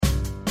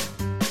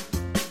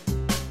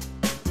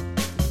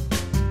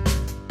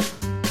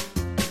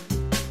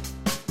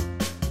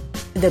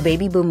The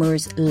baby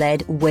boomers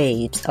led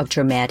waves of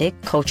dramatic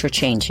culture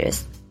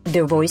changes.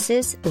 Their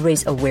voices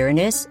raise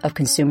awareness of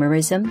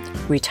consumerism,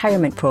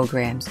 retirement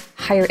programs,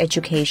 higher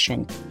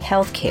education,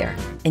 healthcare,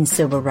 and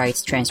civil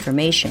rights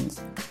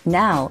transformations.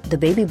 Now, the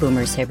baby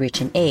boomers have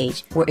reached an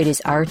age where it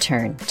is our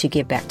turn to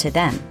give back to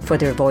them for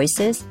their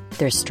voices,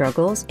 their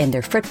struggles, and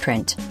their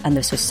footprint on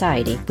the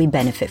society we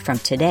benefit from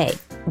today.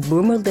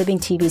 Boomer Living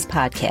TV's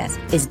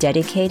podcast is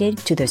dedicated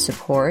to the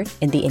support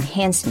and the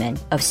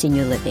enhancement of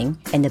senior living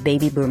and the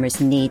baby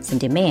boomers' needs and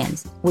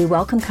demands. We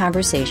welcome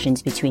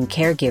conversations between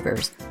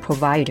caregivers,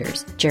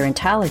 providers,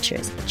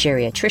 gerontologists,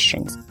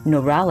 geriatricians,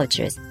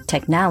 neurologists,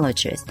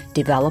 technologists,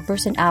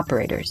 developers, and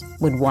operators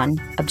with one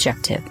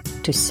objective: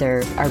 to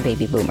serve our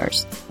baby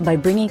boomers. By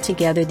bringing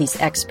together these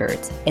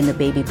experts and the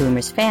baby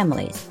boomers'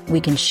 families,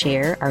 we can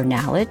share our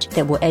knowledge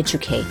that will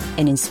educate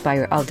and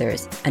inspire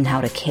others on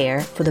how to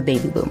care for the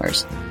baby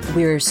boomers.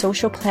 We're a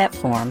social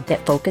platform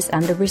that focuses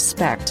on the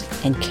respect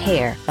and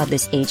care of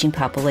this aging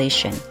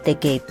population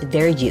that gave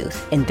their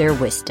youth and their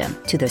wisdom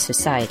to the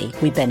society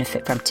we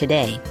benefit from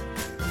today.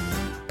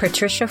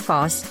 Patricia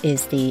Foss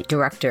is the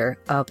Director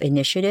of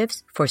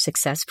Initiatives for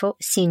Successful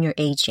Senior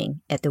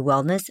Aging at the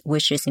Wellness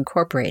Wishes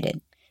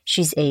Incorporated.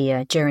 She's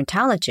a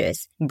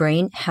gerontologist,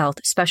 brain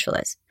health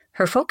specialist.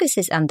 Her focus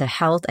is on the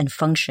health and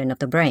function of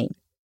the brain.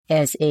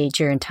 As a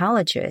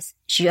gerontologist,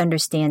 she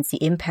understands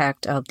the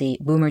impact of the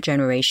boomer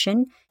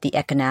generation, the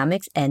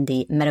economics, and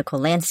the medical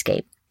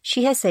landscape.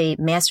 She has a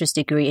master's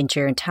degree in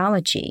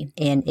gerontology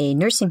and a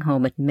nursing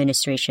home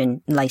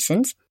administration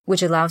license,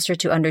 which allows her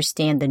to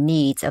understand the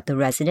needs of the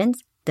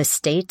residents, the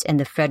state and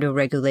the federal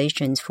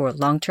regulations for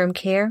long-term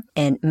care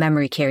and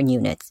memory care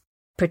units.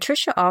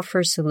 Patricia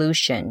offers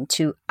solution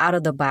to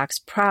out-of-the-box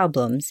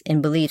problems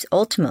and believes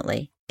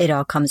ultimately it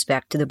all comes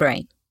back to the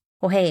brain.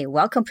 Well, hey,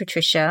 welcome,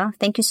 Patricia.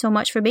 Thank you so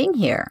much for being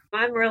here.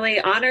 I'm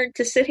really honored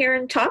to sit here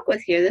and talk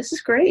with you. This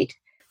is great.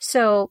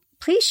 So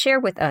please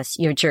share with us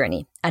your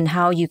journey and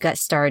how you got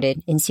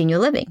started in senior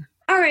living.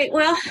 All right.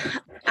 Well,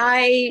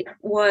 I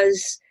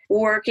was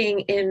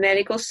working in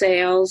medical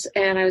sales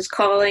and I was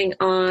calling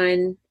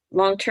on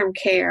long-term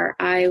care.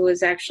 I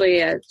was actually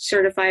a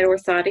certified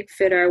orthotic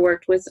fitter. I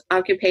worked with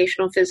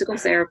occupational physical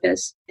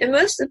therapists. And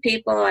most of the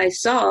people I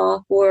saw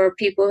were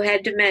people who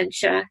had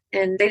dementia,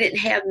 and they didn't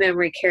have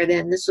memory care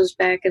then. This was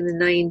back in the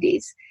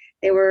 90s.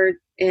 They were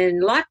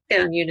in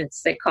lockdown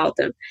units, they called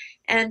them.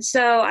 And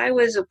so I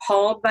was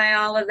appalled by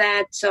all of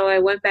that. So I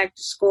went back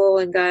to school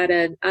and got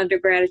an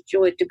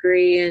undergraduate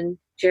degree in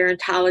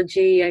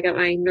gerontology. I got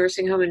my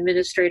nursing home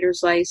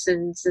administrator's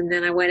license, and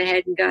then I went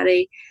ahead and got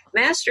a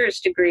master's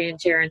degree in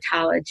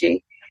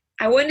gerontology.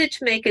 I wanted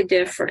to make a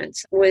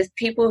difference with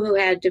people who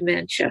had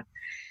dementia.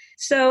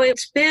 So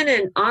it's been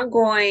an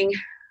ongoing,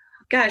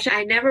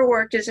 I never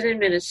worked as an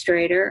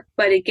administrator,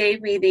 but it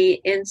gave me the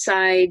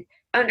inside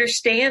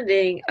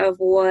understanding of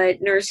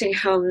what nursing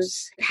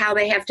homes, how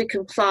they have to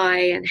comply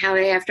and how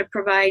they have to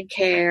provide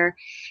care,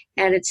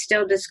 and it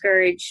still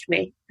discouraged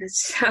me.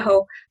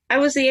 So I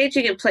was the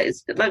aging in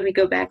place. Let me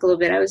go back a little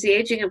bit. I was the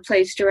aging in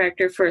place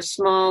director for a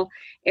small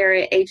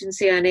area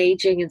agency on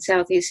aging in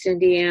Southeast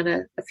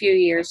Indiana a few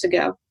years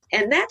ago.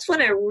 And that's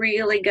when I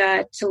really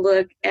got to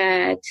look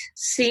at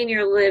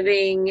senior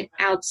living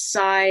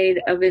outside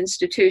of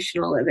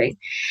institutional living,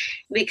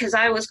 because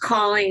I was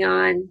calling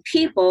on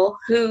people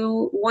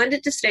who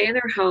wanted to stay in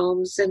their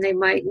homes and they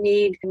might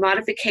need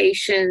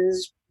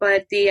modifications.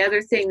 But the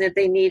other thing that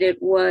they needed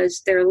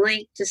was their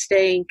link to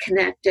staying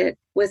connected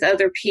with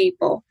other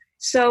people.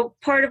 So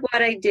part of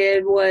what I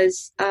did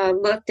was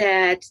looked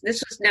at,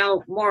 this was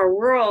now more a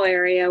rural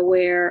area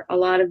where a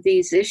lot of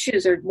these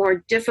issues are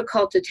more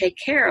difficult to take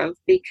care of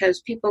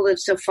because people live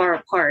so far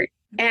apart.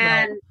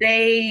 And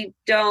they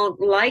don't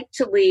like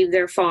to leave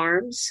their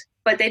farms,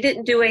 but they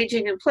didn't do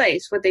aging in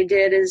place. What they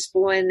did is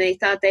when they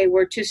thought they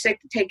were too sick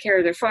to take care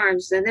of their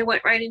farms, then they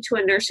went right into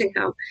a nursing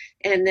home.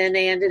 And then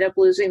they ended up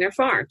losing their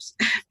farms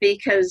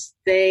because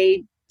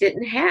they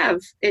didn't have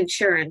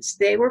insurance.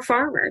 They were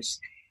farmers,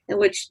 in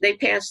which they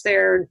passed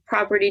their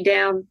property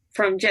down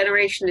from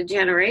generation to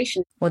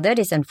generation. Well, that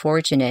is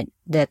unfortunate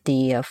that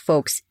the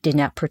folks did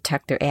not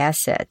protect their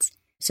assets.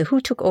 So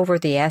who took over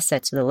the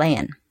assets of the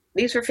land?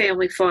 These were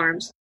family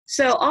farms.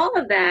 So all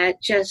of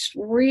that just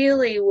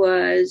really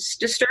was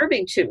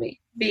disturbing to me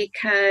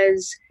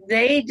because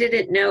they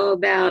didn't know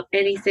about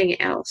anything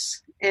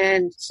else.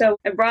 And so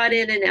I brought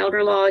in an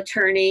elder law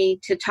attorney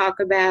to talk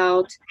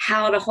about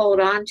how to hold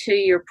on to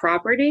your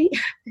property.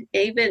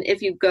 Even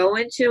if you go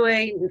into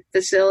a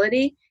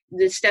facility,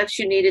 the steps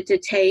you needed to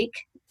take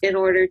in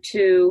order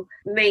to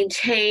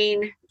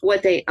maintain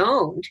what they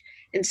owned,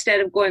 instead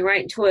of going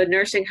right into a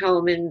nursing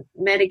home and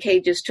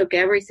Medicaid just took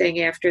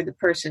everything after the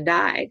person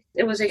died.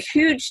 It was a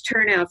huge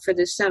turnout for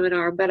this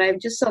seminar, but I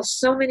just saw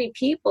so many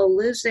people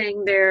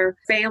losing their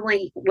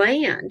family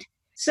land.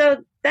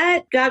 So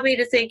that got me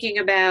to thinking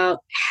about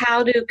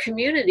how do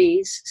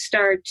communities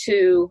start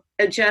to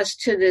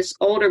adjust to this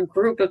older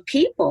group of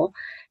people,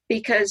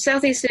 because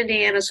Southeast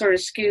Indiana sort of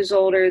skews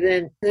older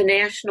than the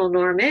national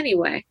norm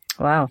anyway.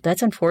 Wow,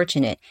 that's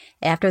unfortunate.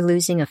 After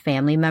losing a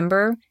family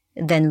member,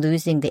 then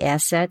losing the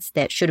assets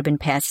that should have been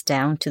passed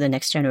down to the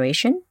next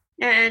generation?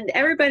 And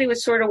everybody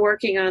was sort of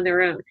working on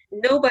their own.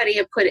 Nobody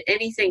had put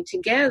anything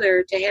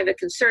together to have a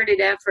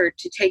concerted effort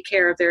to take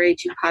care of their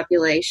aging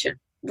population.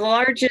 The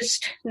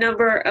largest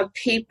number of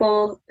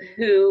people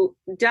who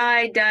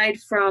died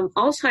from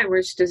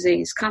Alzheimer's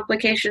disease,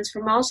 complications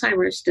from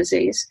Alzheimer's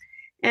disease.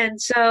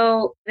 And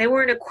so they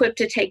weren't equipped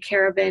to take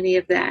care of any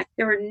of that.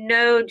 There were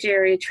no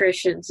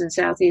geriatricians in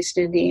Southeast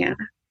Indiana,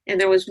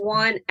 and there was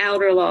one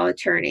elder law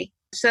attorney.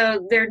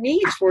 So their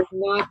needs were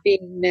not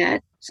being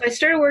met. So I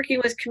started working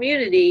with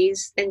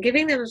communities and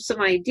giving them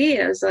some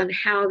ideas on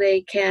how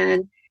they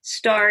can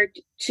start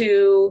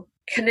to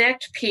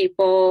connect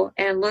people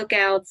and look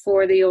out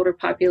for the older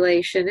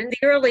population. And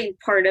the early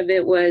part of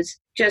it was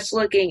just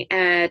looking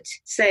at,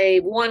 say,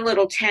 one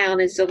little town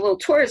is a little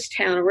tourist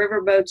town. A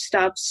riverboat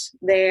stops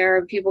there,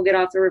 and people get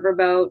off the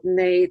riverboat and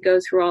they go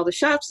through all the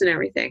shops and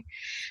everything.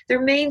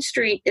 Their main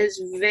street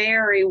is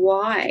very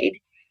wide,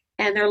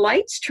 and their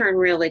lights turn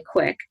really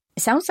quick.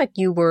 It sounds like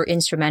you were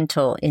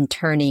instrumental in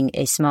turning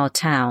a small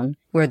town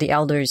where the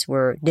elders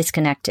were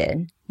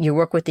disconnected. You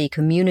work with the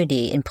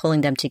community in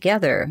pulling them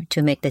together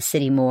to make the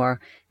city more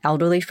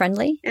elderly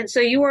friendly. And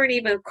so you weren't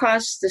even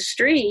across the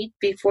street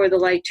before the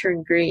light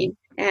turned green.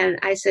 And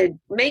I said,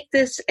 make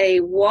this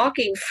a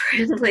walking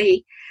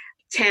friendly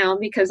town,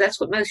 because that's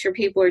what most of your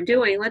people are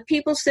doing. Let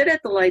people sit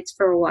at the lights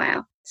for a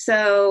while.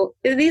 So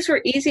these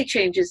were easy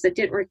changes that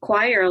didn't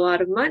require a lot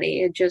of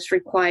money. It just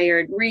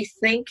required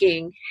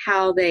rethinking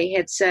how they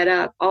had set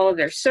up all of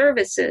their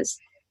services.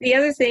 The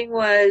other thing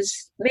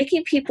was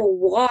making people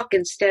walk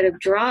instead of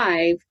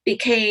drive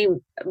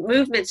became a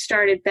movement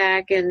started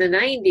back in the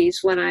 90s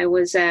when I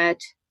was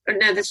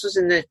this was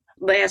in the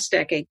last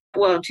decade,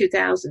 well, in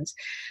 2000s,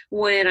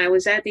 when I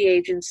was at the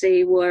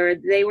agency, where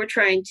they were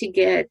trying to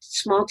get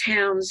small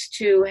towns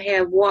to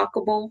have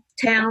walkable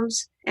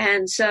towns.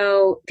 And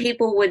so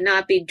people would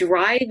not be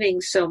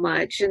driving so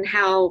much, and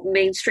how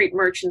Main Street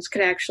merchants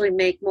could actually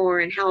make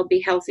more and how it'd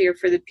be healthier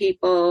for the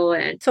people.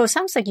 And so it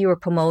sounds like you were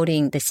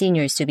promoting the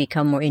seniors to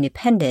become more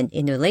independent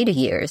in their later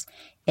years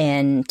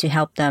and to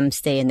help them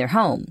stay in their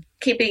home,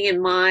 keeping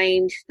in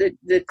mind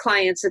the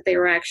clients that they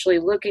were actually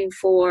looking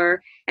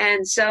for.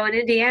 And so in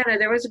Indiana,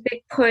 there was a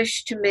big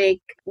push to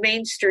make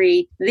Main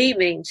Street the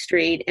Main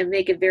Street and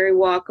make it very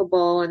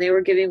walkable, and they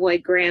were giving away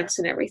grants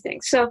and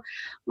everything. So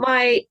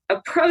my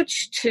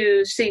approach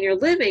to senior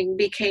living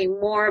became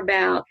more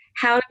about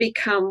how to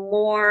become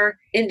more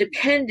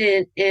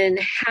independent in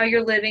how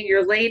you're living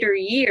your later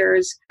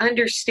years,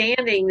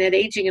 understanding that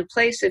aging in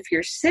place if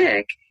you're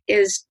sick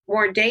is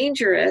more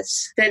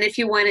dangerous than if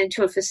you went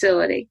into a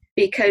facility,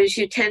 because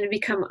you tend to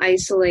become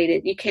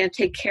isolated. You can't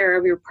take care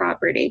of your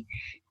property.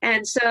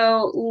 And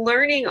so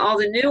learning all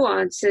the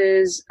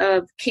nuances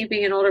of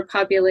keeping an older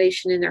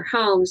population in their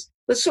homes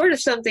was sort of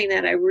something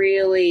that I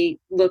really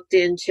looked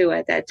into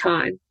at that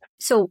time.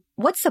 So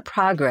what's the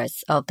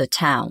progress of the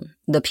town,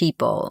 the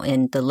people,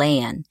 and the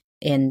land,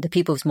 and the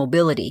people's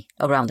mobility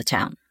around the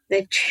town?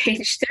 They've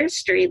changed their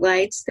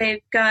streetlights.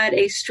 They've got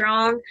a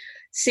strong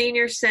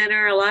senior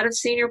center, a lot of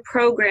senior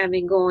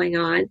programming going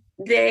on.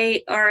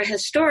 They are a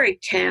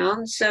historic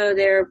town, so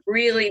they're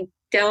really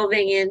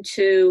delving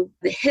into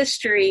the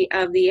history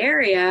of the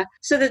area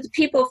so that the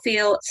people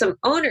feel some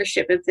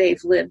ownership if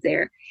they've lived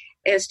there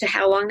as to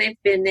how long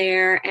they've been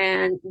there,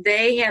 and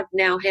they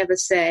now have a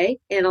say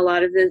in a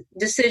lot of the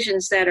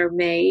decisions that are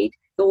made.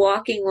 The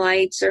walking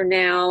lights are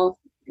now,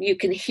 you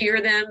can hear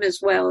them as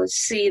well as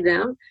see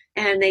them,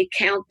 and they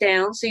count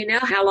down so you know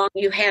how long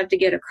you have to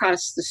get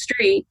across the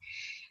street.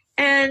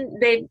 And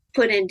they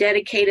put in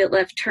dedicated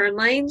left turn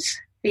lanes,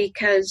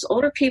 because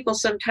older people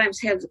sometimes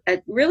have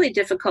a really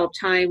difficult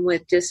time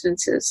with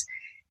distances.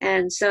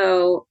 And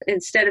so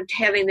instead of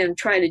having them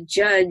try to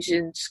judge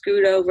and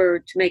scoot over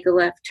to make a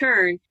left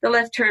turn, the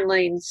left turn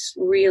lanes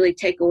really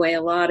take away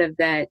a lot of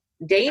that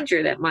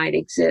danger that might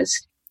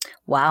exist.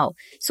 Wow.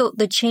 So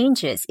the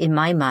changes, in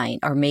my mind,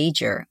 are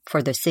major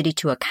for the city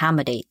to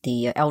accommodate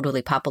the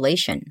elderly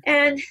population.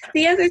 And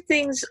the other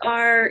things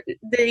are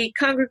the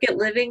congregate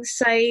living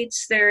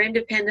sites, they're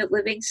independent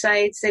living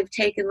sites. They've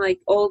taken like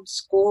old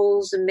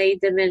schools and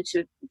made them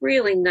into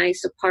really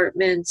nice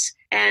apartments.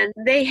 And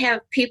they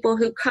have people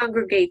who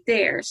congregate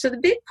there. So the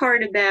big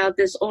part about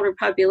this older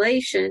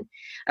population,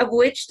 of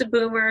which the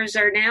boomers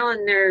are now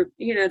in their,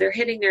 they're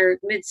hitting their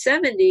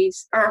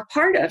mid-70s, are a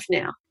part of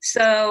now.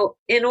 So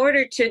in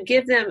order to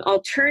give them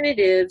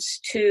alternatives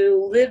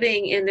to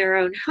living in their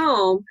own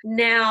home,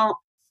 now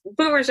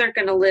boomers aren't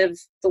going to live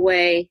the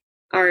way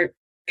our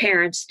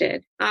parents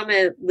did. I'm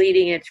a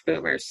leading edge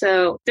boomer,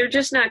 so they're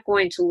just not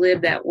going to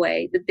live that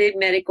way. The big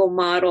medical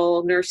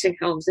model, nursing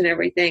homes and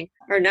everything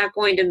are not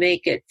going to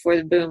make it for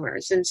the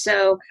boomers. And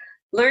so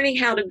learning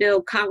how to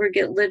build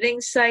congregate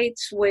living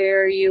sites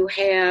where you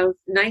have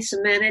nice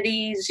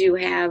amenities, you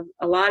have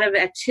a lot of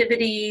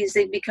activities,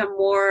 they become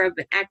more of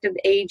an active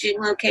aging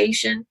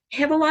location,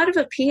 have a lot of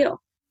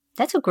appeal.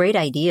 That's a great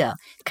idea.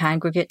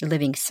 Congregate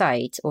living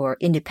sites or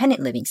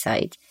independent living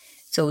sites.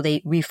 So they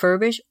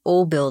refurbish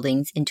old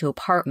buildings into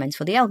apartments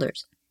for the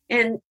elders.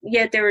 And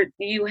yet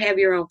you have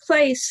your own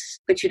place,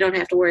 but you don't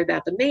have to worry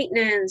about the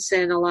maintenance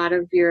and a lot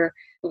of your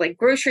like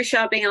grocery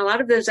shopping and a lot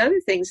of those other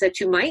things that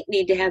you might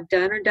need to have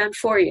done are done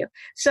for you.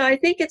 So I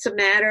think it's a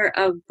matter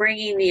of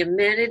bringing the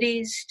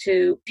amenities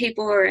to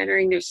people who are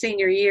entering their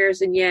senior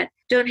years and yet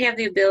don't have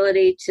the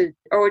ability to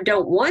or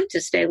don't want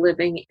to stay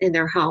living in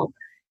their home.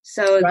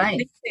 So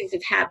These things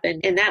have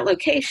happened in that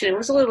location. It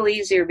was a little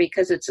easier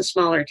because it's a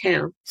smaller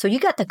town. So you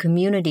got the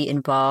community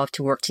involved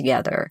to work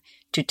together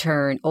to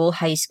turn old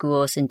high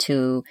schools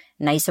into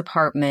nice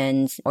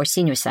apartments or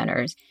senior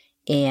centers.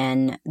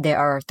 And there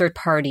are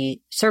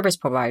third-party service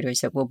providers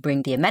that will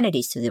bring the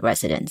amenities to the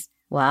residents.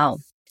 Wow.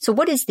 So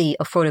what is the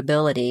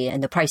affordability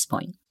and the price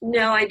point?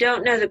 No, I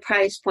don't know the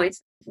price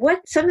points.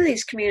 What some of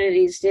these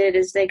communities did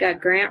is they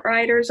got grant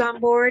writers on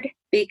board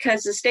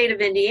because the state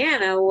of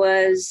Indiana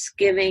was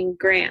giving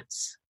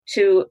grants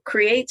to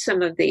create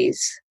some of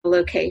these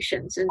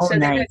locations. And so they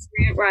got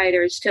grant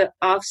writers to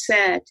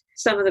offset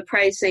some of the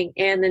pricing,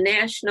 and the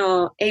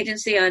National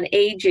Agency on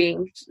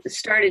Aging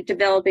started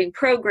developing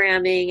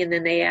programming, and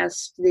then they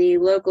asked the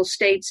local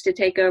states to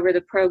take over the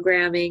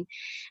programming.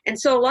 And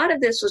so a lot of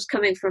this was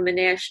coming from a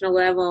national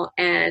level,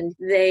 and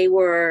they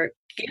were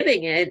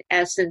giving it, in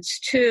essence,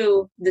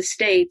 to the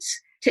states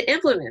to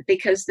implement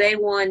because they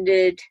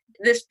wanted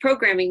this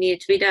programming needed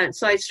to be done.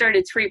 So I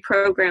started 3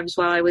 programs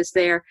while I was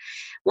there.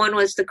 One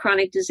was the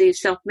Chronic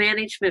Disease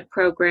Self-Management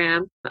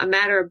Program, A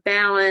Matter of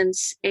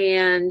Balance,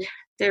 and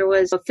there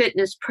was a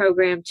fitness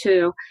program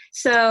too.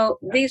 So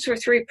these were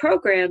 3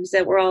 programs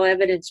that were all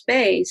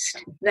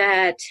evidence-based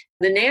that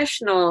the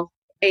National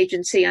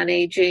Agency on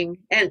Aging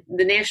and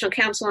the National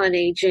Council on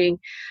Aging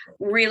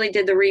really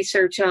did the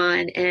research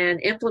on and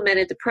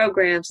implemented the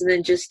programs and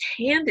then just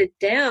handed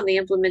down the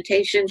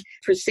implementation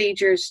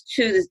procedures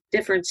to the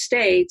different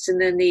states,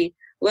 and then the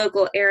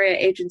local area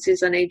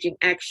agencies on aging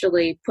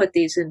actually put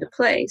these into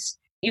place.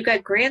 You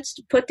got grants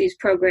to put these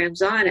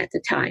programs on at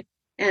the time.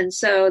 And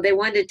so they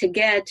wanted to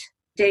get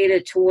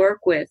data to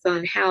work with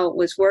on how it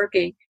was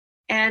working.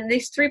 And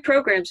these 3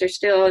 programs are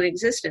still in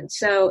existence.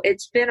 So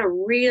it's been a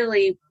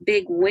really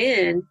big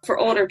win for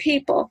older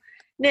people.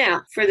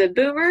 Now, for the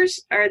boomers,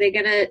 are they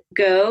going to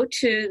go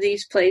to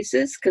these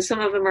places? Because some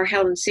of them are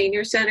held in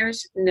senior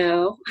centers.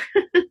 No.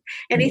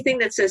 Anything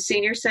that says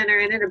senior center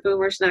in it, a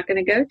boomer's not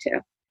going to go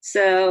to.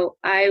 So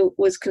I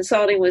was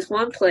consulting with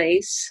one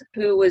place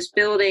who was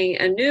building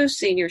a new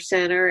senior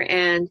center,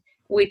 and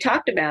we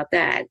talked about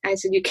that. I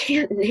said, you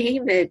can't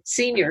name it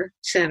senior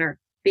center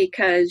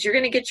because you're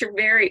going to get your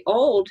very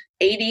old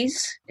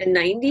 80s and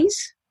 90s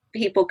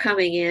people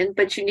coming in,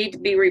 but you need to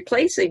be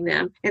replacing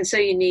them. And so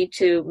you need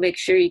to make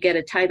sure you get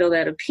a title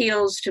that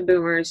appeals to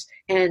boomers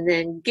and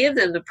then give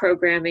them the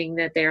programming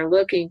that they're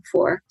looking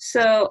for.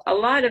 So a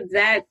lot of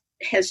that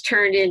has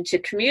turned into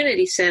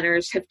community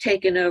centers have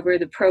taken over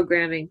the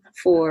programming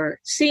for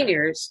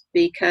seniors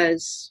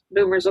because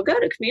boomers will go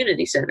to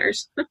community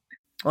centers.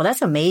 Well,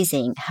 that's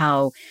amazing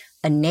how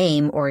a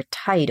name or a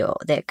title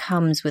that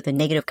comes with a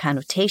negative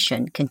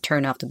connotation can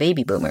turn off the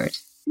baby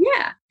boomers.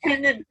 Yeah,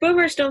 and the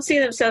boomers don't see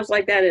themselves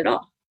like that at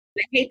all.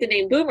 They hate the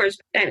name boomers,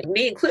 and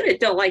me included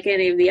don't like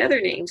any of the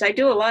other names. I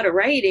do a lot of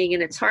writing,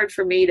 and it's hard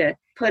for me to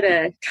put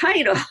a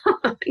title,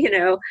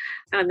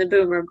 on the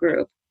boomer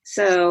group.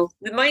 So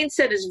the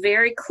mindset is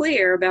very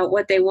clear about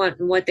what they want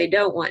and what they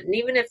don't want. And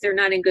even if they're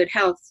not in good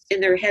health, in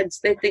their heads,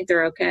 they think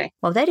they're okay.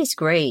 Well, that is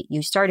great.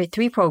 You started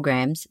 3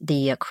 programs,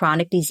 the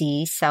Chronic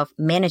Disease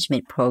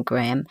Self-Management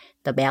Program,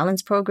 the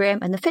Balance Program,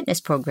 and the Fitness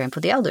Program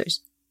for the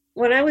elders.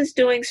 When I was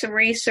doing some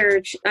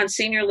research on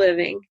senior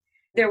living,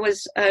 there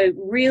was a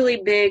really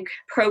big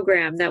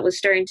program that was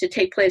starting to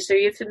take place. Are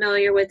you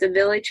familiar with the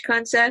village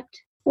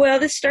concept?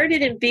 Well, this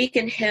started in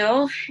Beacon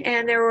Hill,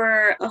 and there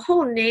were a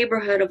whole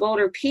neighborhood of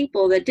older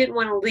people that didn't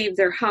want to leave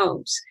their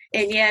homes,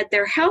 and yet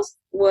their health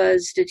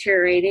was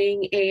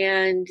deteriorating,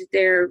 and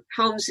their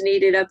homes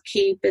needed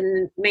upkeep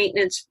and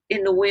maintenance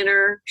in the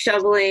winter,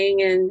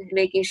 shoveling and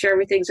making sure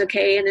everything's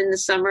okay, and in the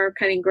summer,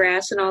 cutting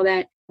grass and all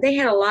that. They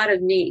had a lot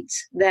of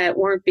needs that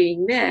weren't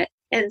being met.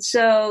 And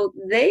so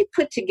they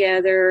put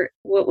together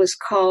what was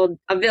called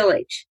a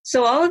village.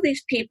 So all of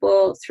these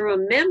people, through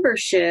a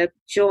membership,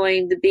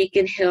 joined the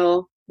Beacon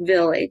Hill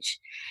Village.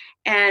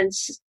 And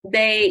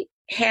they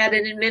had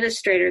an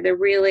administrator.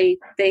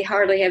 They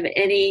hardly have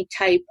any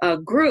type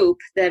of group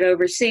that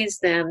oversees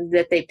them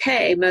that they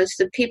pay. Most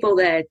of the people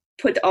that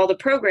put all the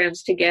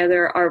programs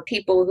together are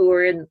people who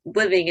are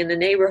living in the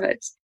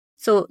neighborhoods.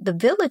 So the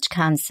village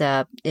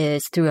concept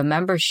is through a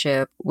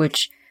membership,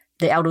 which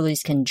the elderly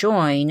can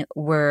join,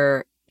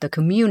 where the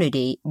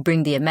community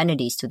bring the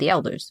amenities to the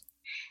elders.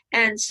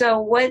 And so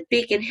what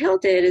Beacon Hill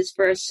did is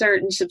for a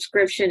certain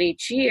subscription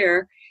each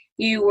year,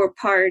 you were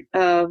part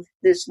of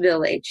this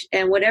village,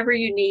 and whatever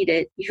you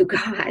needed, you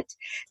got.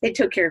 They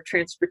took care of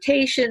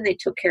transportation, they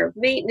took care of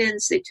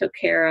maintenance, they took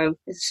care of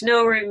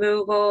snow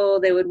removal,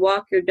 they would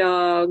walk your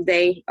dog.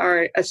 They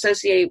are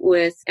associated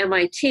with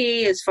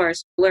MIT as far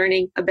as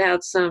learning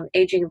about some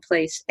aging in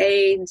place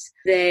aids.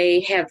 They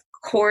have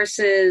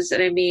courses,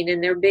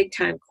 and they're big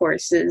time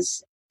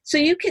courses. So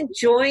you can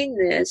join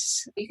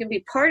this, you can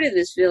be part of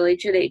this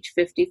village at age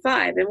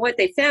 55. And what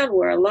they found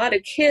were a lot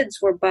of kids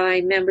were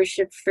buying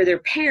membership for their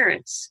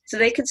parents. So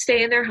they could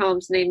stay in their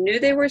homes and they knew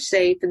they were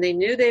safe and they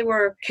knew they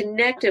were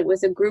connected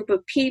with a group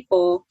of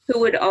people who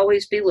would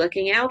always be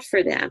looking out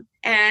for them.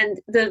 And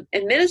the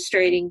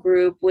administrating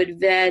group would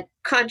vet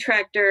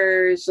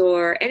contractors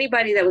or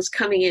anybody that was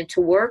coming in to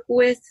work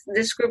with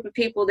this group of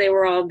people. They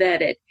were all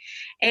vetted.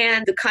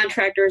 And the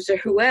contractors or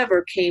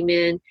whoever came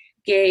in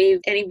gave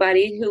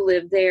anybody who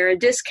lived there a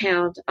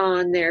discount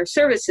on their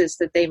services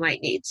that they might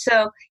need.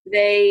 So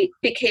they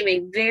became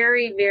a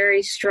very,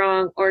 very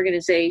strong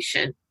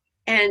organization.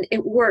 And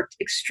it worked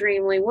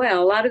extremely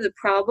well. A lot of the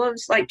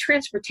problems, like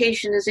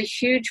transportation, is a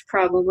huge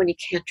problem when you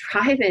can't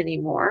drive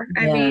anymore.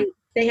 Yeah. I mean,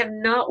 they have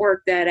not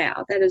worked that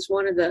out. That is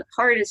one of the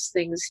hardest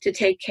things to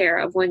take care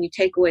of when you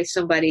take away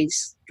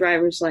somebody's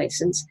driver's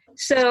license.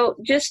 So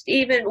just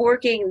even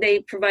working, they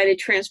provided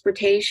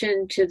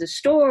transportation to the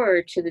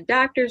store, to the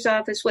doctor's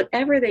office,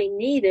 whatever they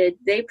needed,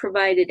 they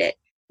provided it.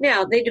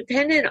 Now, they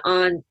depended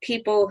on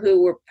people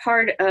who were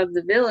part of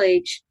the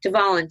village to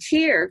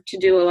volunteer to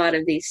do a lot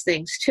of these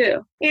things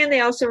too. And they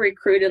also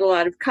recruited a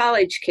lot of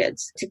college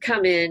kids to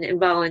come in and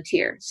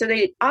volunteer. So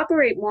they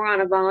operate more on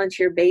a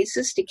volunteer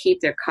basis to keep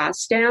their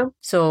costs down.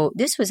 So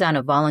this was on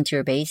a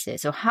volunteer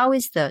basis. So how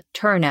is the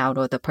turnout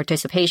or the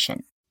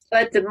participation?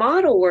 But the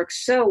model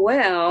works so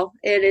well,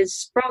 it is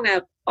sprung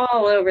up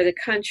all over the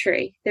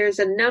country. There's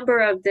a number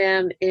of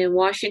them in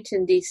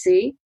Washington,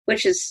 D.C.,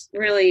 which is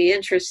really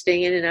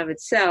interesting in and of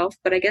itself.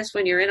 But I guess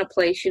when you're in a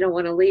place, you don't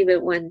want to leave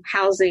it when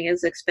housing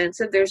is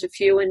expensive. There's a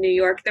few in New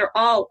York. They're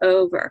all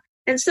over.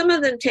 And some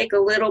of them take a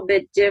little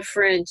bit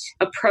different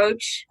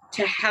approach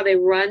to how they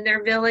run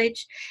their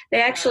village.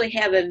 They actually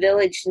have a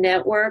village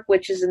network,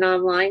 which is an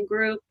online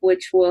group,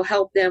 which will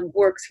help them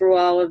work through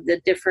all of the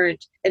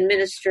different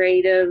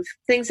administrative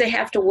things they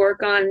have to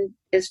work on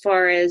as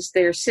far as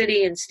their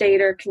city and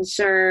state are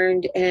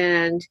concerned,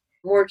 and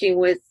working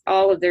with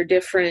all of their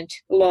different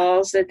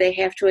laws that they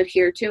have to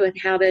adhere to and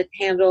how to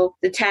handle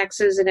the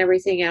taxes and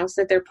everything else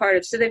that they're part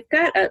of. So they've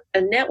got a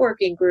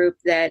networking group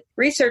that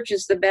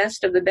researches the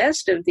best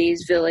of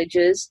these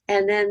villages,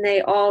 and then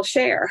they all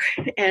share.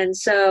 And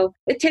so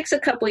it takes a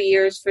couple of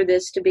years for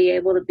this to be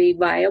able to be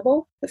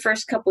viable. The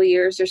first couple of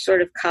years are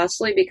sort of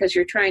costly because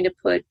you're trying to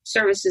put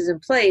services in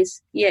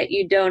place, yet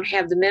you don't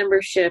have the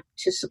membership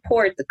to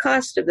support the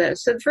cost of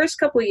those. So the first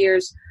couple of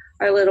years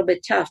are a little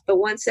bit tough. But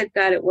once they've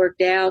got it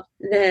worked out,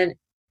 then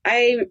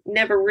I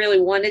never really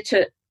wanted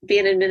to be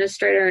an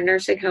administrator in a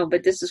nursing home,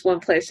 but this is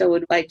one place I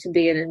would like to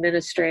be an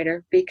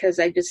administrator because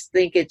I just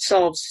think it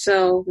solves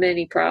so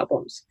many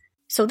problems.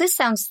 So this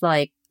sounds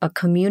like a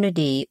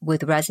community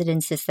with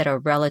residences that are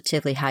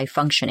relatively high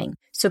functioning.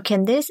 So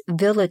can this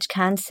village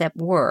concept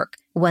work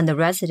when the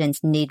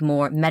residents need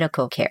more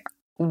medical care?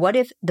 What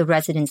if the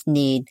residents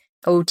need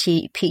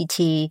OT,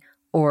 PT,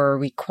 or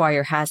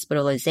require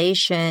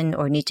hospitalization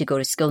or need to go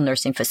to skilled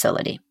nursing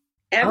facility?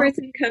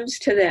 Everything comes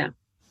to them.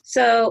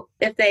 So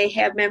if they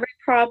have memory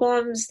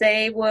problems,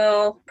 they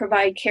will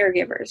provide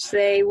caregivers.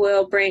 They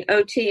will bring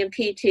OT and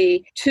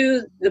PT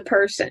to the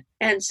person.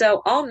 And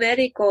so all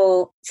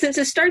medical, since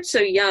it starts so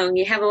young,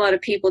 you have a lot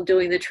of people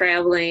doing the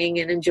traveling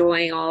and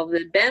enjoying all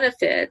the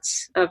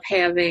benefits of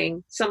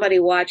having somebody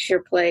watch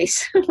your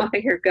place while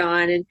you're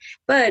gone.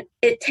 But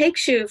it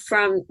takes you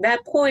from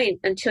that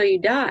point until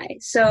you die.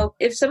 So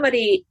if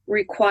somebody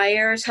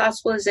requires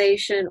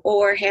hospitalization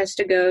or has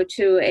to go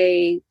to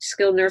a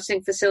skilled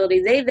nursing facility,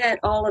 they vet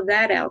all of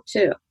that out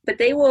too. But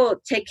they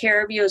will take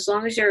care of you as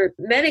long as your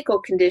medical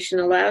condition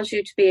allows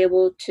you to be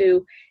able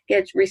to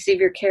receive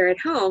your care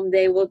at home.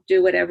 They will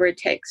do whatever it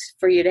takes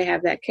for you to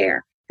have that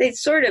care. They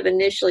sort of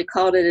initially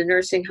called it a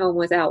nursing home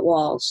without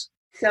walls.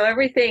 So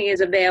everything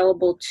is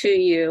available to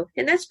you,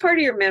 and that's part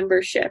of your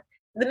membership.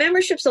 The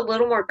membership's a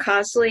little more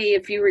costly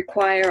if you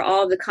require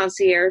all of the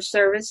concierge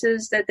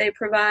services that they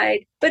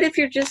provide. But if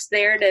you're just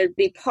there to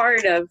be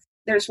part of,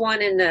 there's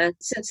one in the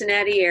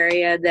Cincinnati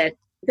area that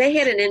they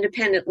had an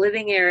independent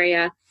living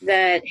area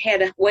that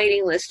had a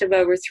waiting list of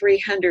over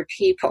 300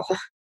 people.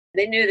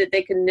 They knew that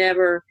they could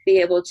never be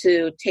able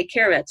to take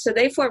care of it. So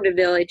they formed a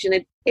village, and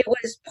it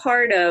was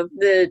part of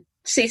the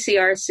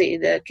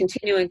CCRC, the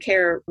Continuing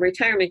Care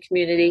Retirement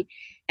Community.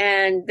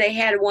 And they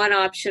had one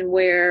option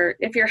where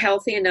if you're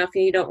healthy enough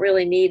and you don't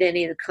really need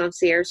any of the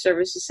concierge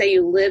services, say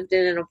you lived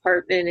in an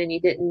apartment and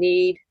you didn't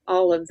need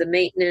all of the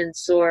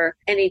maintenance or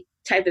any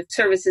type of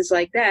services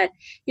like that,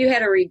 you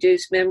had a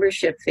reduced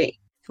membership fee.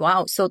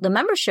 Wow. So the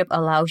membership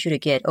allows you to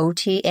get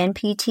OT and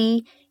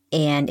PT,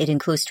 and it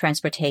includes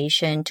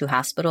transportation to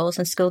hospitals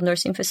and skilled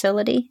nursing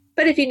facility.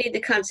 But if you need the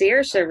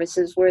concierge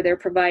services where they're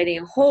providing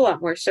a whole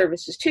lot more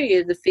services to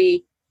you,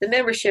 the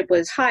membership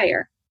was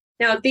higher.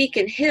 Now, at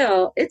Beacon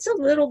Hill, it's a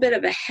little bit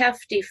of a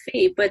hefty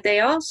fee, but they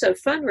also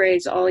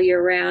fundraise all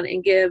year round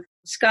and give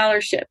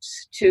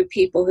scholarships to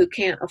people who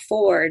can't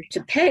afford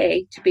to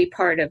pay to be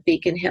part of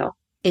Beacon Hill.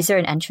 Is there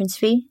an entrance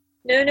fee?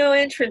 No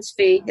entrance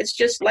fee. It's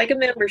just like a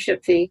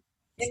membership fee.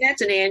 And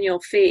that's an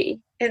annual fee.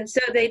 And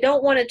so they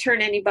don't want to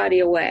turn anybody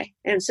away.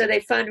 And so they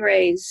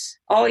fundraise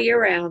all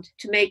year round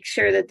to make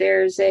sure that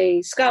there's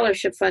a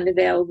scholarship fund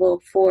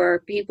available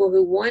for people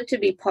who want to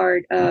be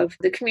part of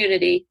the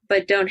community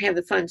but don't have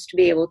the funds to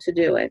be able to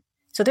do it.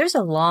 So there's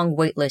a long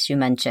wait list you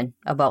mentioned,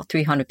 about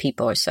 300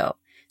 people or so.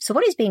 So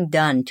what is being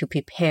done to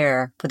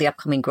prepare for the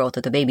upcoming growth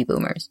of the baby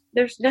boomers?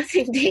 There's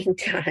nothing being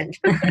done.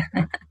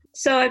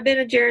 So I've been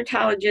a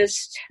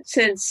gerontologist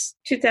since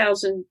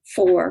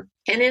 2004.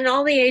 And in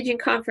all the aging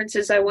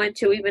conferences I went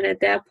to, even at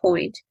that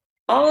point,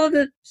 all of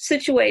the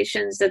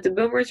situations that the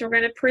boomers were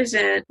going to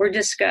present were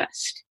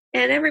discussed.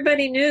 And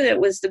everybody knew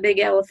that was the big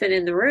elephant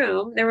in the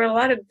room. There were a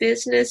lot of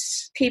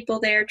business people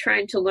there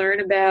trying to learn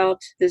about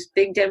this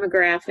big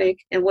demographic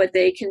and what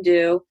they can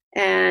do.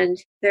 And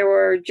there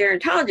were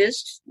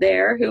gerontologists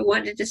there who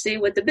wanted to see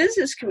what the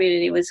business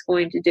community was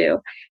going to do.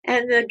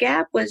 And the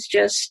gap was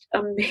just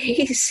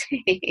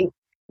amazing.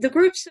 The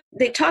groups,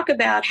 they talk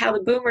about how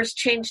the boomers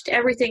changed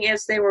everything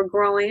as they were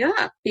growing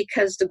up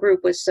because the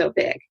group was so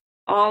big.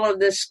 All of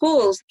the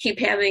schools keep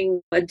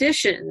having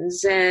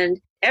additions, and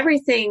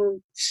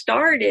everything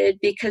started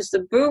because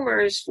the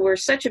boomers were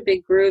such a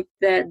big group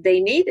that they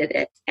needed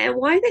it. And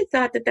why they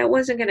thought that that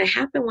wasn't going to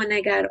happen when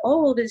they got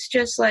old is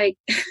just like,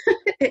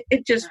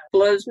 it just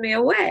blows me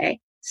away.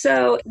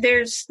 So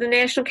there's the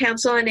National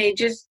Council on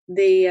Ages,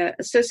 the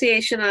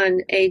Association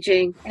on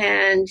Aging,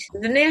 and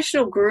the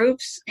national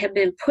groups have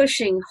been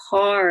pushing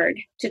hard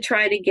to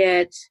try to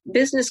get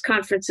business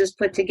conferences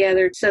put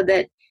together so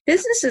that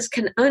businesses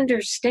can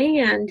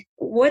understand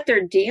what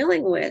they're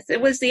dealing with.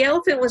 It was the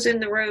elephant was in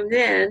the room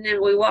then,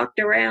 and we walked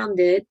around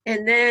it,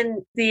 and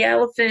then the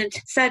elephant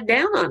sat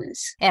down on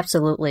us.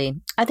 Absolutely.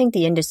 I think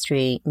the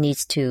industry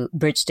needs to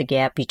bridge the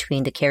gap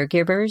between the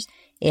caregivers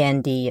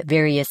and the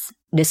various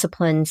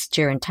disciplines,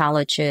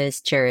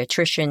 gerontologists,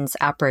 geriatricians,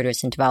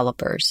 operators, and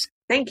developers.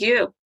 Thank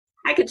you.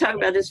 I could talk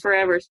about this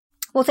forever.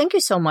 Well, thank you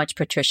so much,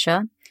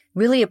 Patricia.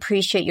 Really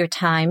appreciate your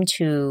time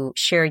to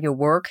share your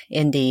work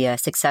in the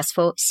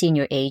successful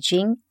senior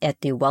aging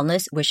at the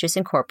Wellness Wishes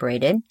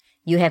Incorporated.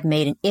 You have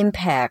made an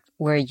impact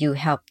where you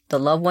help the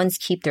loved ones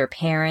keep their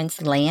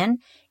parents' land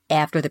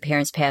after the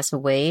parents pass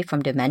away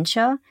from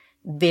dementia.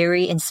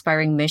 Very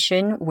inspiring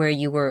mission where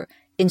you were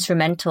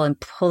instrumental in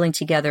pulling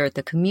together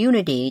the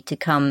community to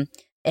come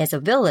as a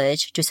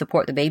village to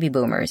support the baby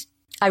boomers.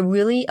 I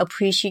really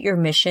appreciate your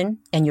mission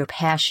and your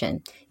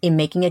passion in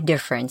making a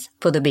difference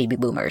for the baby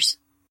boomers.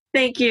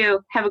 Thank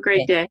you. Have a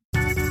great day.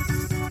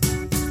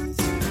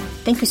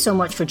 Thank you so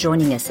much for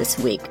joining us this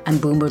week on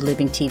Boomer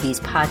Living TV's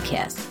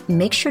podcast.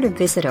 Make sure to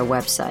visit our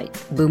website,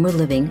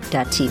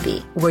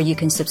 boomerliving.tv, where you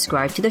can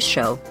subscribe to the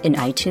show in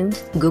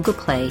iTunes, Google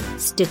Play,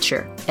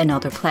 Stitcher, and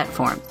other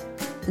platforms.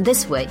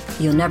 This way,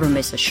 you'll never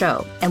miss a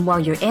show. And while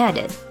you're at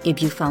it,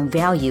 if you found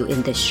value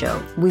in this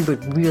show, we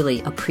would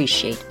really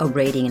appreciate a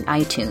rating in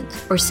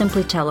iTunes, or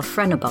simply tell a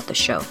friend about the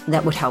show.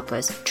 That would help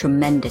us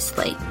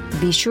tremendously.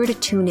 Be sure to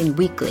tune in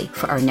weekly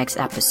for our next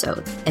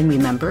episode. And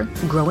remember,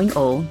 growing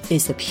old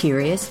is the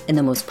purest and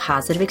the most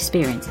positive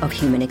experience of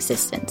human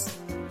existence.